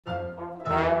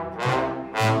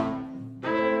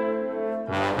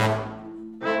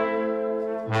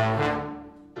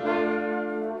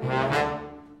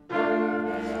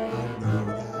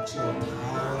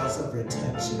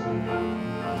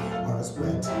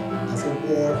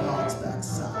warthog's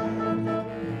backside.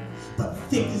 But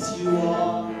thick as you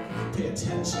are, pay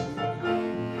attention.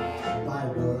 My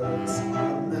words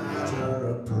are a matter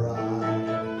of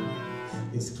pride.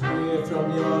 It's clear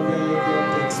from your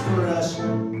vagrant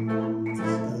expressions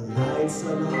the lights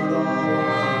are not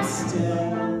all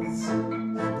upstairs,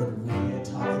 but we're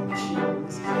talking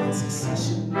kings and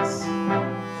successions.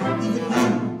 Even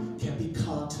you can be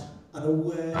caught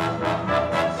unaware.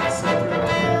 So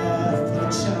prepare for the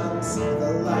chance of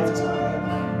a lifetime.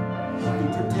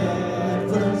 Be prepared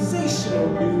for the sensational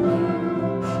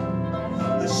news.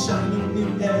 A shining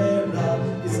new era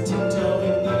is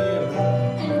tiptoeing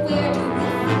nearer. And where do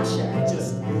we venture?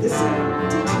 Just listen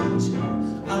to teacher.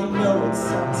 I know it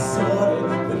sounds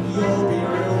sordid, but you'll be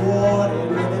rewarded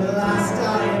when at last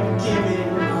I am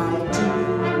giving my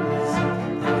dues.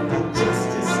 And the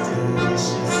justice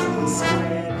deliciously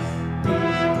spread. Be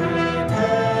prepared.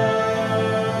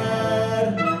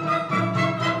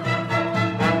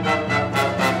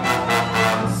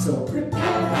 So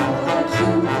prepare for the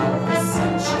cue of the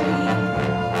century.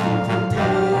 Be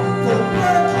prepared for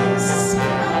workers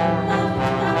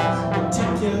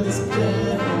meticulous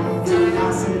planning,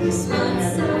 velocity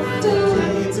spreading,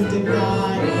 decades of denial.